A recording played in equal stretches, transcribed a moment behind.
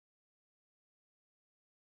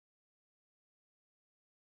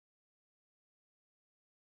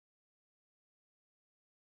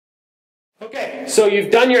Okay, so you've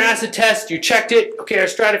done your acid test, you checked it. Okay, our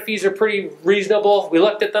strata fees are pretty reasonable. We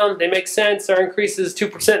looked at them, they make sense. Our increase is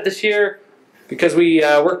 2% this year because we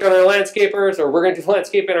worked on our landscapers, or we're going to do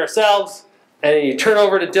landscaping ourselves. And then you turn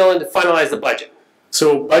over to Dylan to finalize the budget.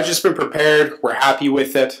 So budget's been prepared, we're happy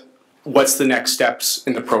with it. What's the next steps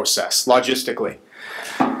in the process, logistically?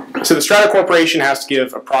 So the Strata Corporation has to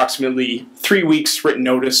give approximately 3 weeks written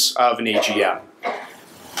notice of an AGM.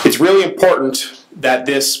 It's really important that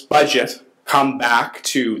this budget come back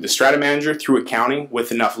to the Strata manager through accounting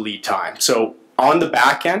with enough lead time. So on the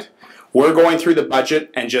back end, we're going through the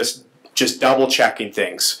budget and just double checking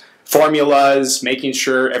things. Formulas, making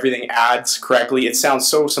sure everything adds correctly. It sounds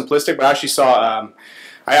so simplistic, but I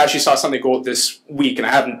actually saw something go out this week, and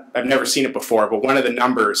I've never seen it before, but one of the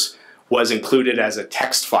numbers was included as a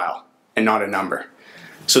text file and not a number.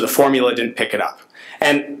 So the formula didn't pick it up.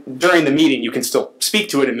 And during the meeting, you can still speak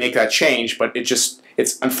to it and make that change, but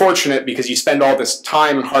it's unfortunate because you spend all this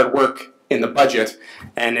time and hard work in the budget,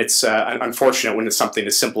 and it's unfortunate when it's something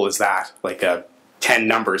as simple as that, like 10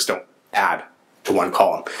 numbers don't add to one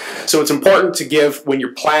column. So it's important to give, when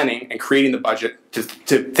you're planning and creating the budget, to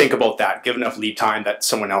think about that. Give enough lead time that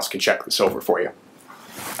someone else can check this over for you.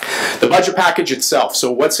 The budget package itself,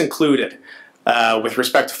 so what's included with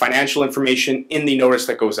respect to financial information in the notice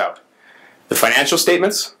that goes out. The financial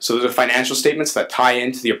statements, so those are financial statements that tie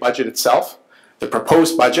into the budget itself. The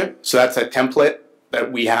proposed budget, so that's that template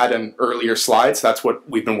that we had in earlier slides. That's what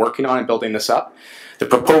we've been working on and building this up. The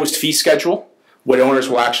proposed fee schedule, what owners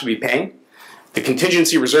will actually be paying. The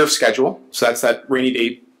contingency reserve schedule, so that's that rainy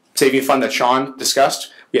day saving fund that Sean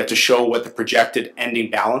discussed. We have to show what the projected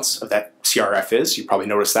ending balance of that CRF is. You probably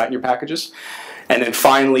noticed that in your packages. And then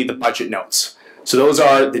finally, the budget notes. So those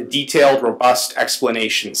are the detailed, robust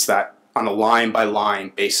explanations that on a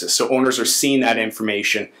line-by-line basis. So owners are seeing that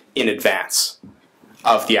information in advance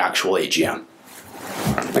of the actual AGM.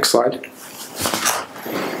 Next slide.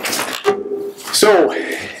 So,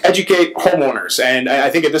 educate homeowners. And I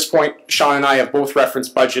think at this point, Sean and I have both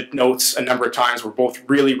referenced budget notes a number of times. We're both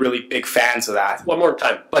really, really big fans of that. One more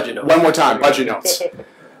time, budget notes. One more time, budget notes.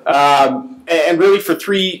 And really for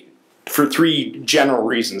three general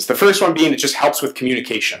reasons. The first one being it just helps with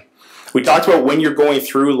communication. We talked about when you're going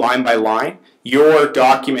through line by line, you're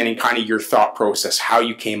documenting kind of your thought process, how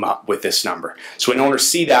you came up with this number. So when owners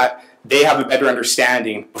see that, they have a better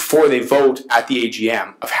understanding before they vote at the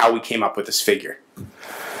AGM of how we came up with this figure.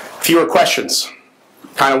 Fewer questions,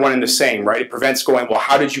 kind of one and the same, right? It prevents going, well,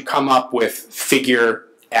 how did you come up with figure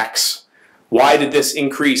X? Why did this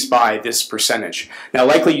increase by this percentage? Now,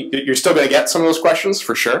 likely you're still going to get some of those questions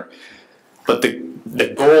for sure, but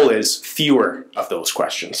the goal is fewer of those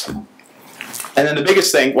questions. And then the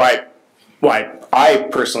biggest thing, why I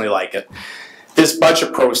personally like it, this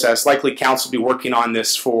budget process, likely council will be working on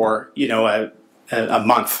this for, you know, a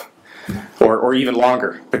month or even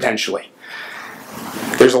longer, potentially.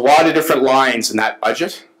 There's a lot of different lines in that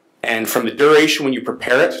budget, and from the duration when you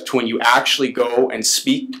prepare it to when you actually go and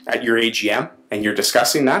speak at your AGM and you're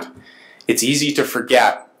discussing that, it's easy to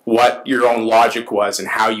forget what your own logic was and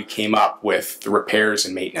how you came up with the repairs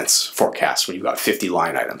and maintenance forecast when you've got 50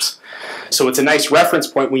 line items. So it's a nice reference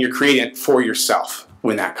point when you're creating it for yourself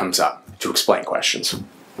when that comes up to explain questions.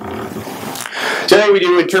 So then we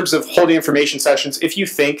do in terms of holding information sessions, if you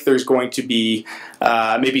think there's going to be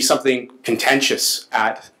maybe something contentious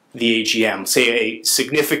at the AGM, say a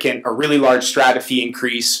significant or really large strata fee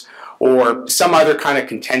increase or some other kind of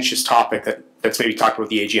contentious topic that's maybe talked about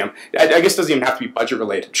the AGM. I guess it doesn't even have to be budget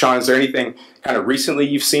related. Sean, is there anything kind of recently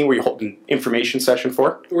you've seen where you hold an information session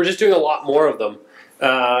for? We're just doing a lot more of them.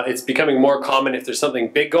 It's becoming more common if there's something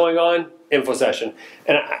big going on, info session.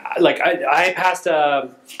 And I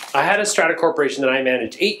had a strata corporation that I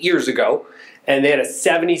managed 8 years ago, and they had a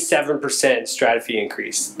 77% strata fee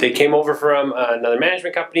increase. They came over from another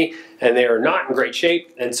management company, and they are not in great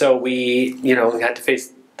shape, and so we, had to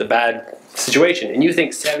face the bad situation. And you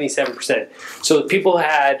think 77%. So people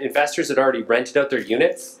had investors that already rented out their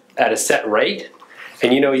units at a set rate,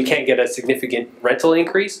 and you can't get a significant rental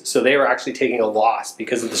increase, so they were actually taking a loss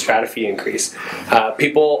because of the strata fee increase.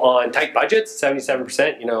 People on tight budgets,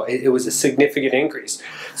 77%, it was a significant increase.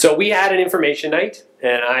 So we had an information night,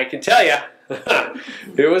 and I can tell you,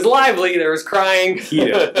 it was lively. There was crying.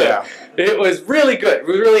 Yeah. It was really good. It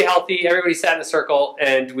was really healthy. Everybody sat in a circle,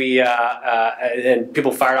 and and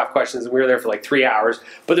people fired off questions, and we were there for like 3 hours.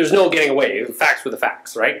 But there's no getting away. Facts were the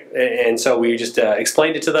facts, right? And so we just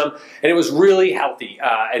explained it to them, and it was really healthy.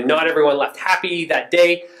 And not everyone left happy that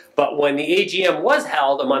day. But when the AGM was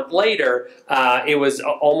held a month later, it was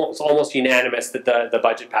almost unanimous that the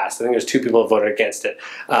budget passed. I think there's 2 people who voted against it,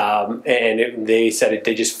 and they said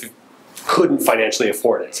they just couldn't financially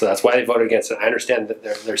afford it. So that's why they voted against it. I understand that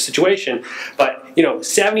their situation, but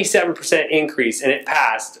 77% increase, and it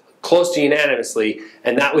passed close to unanimously,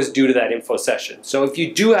 and that was due to that info session. So if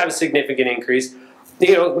you do have a significant increase,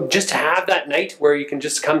 just have that night where you can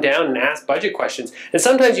just come down and ask budget questions. And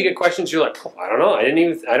sometimes you get questions you're like, oh, I don't know,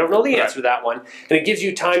 I don't know the answer to that one. And it gives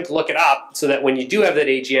you time to look it up so that when you do have that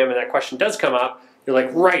AGM and that question does come up, you're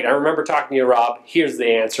like, right, I remember talking to you, Rob, here's the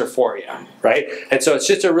answer for you, right? And so it's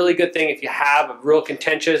just a really good thing if you have a real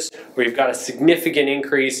contentious where you've got a significant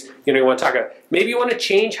increase, you want to talk about, maybe you want to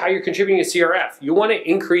change how you're contributing to CRF. You want to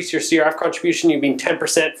increase your CRF contribution, you've been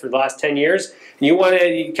 10% for the last 10 years,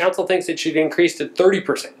 and council thinks it should increase to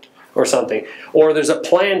 30% or something. Or there's a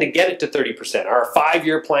plan to get it to 30%. Our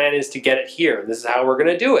 5-year plan is to get it here, and this is how we're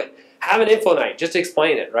going to do it. Have an info night, just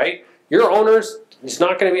explain it, right? Your owners, it's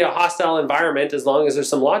not going to be a hostile environment as long as there's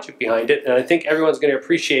some logic behind it, and I think everyone's going to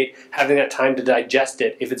appreciate having that time to digest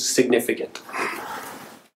it if it's significant.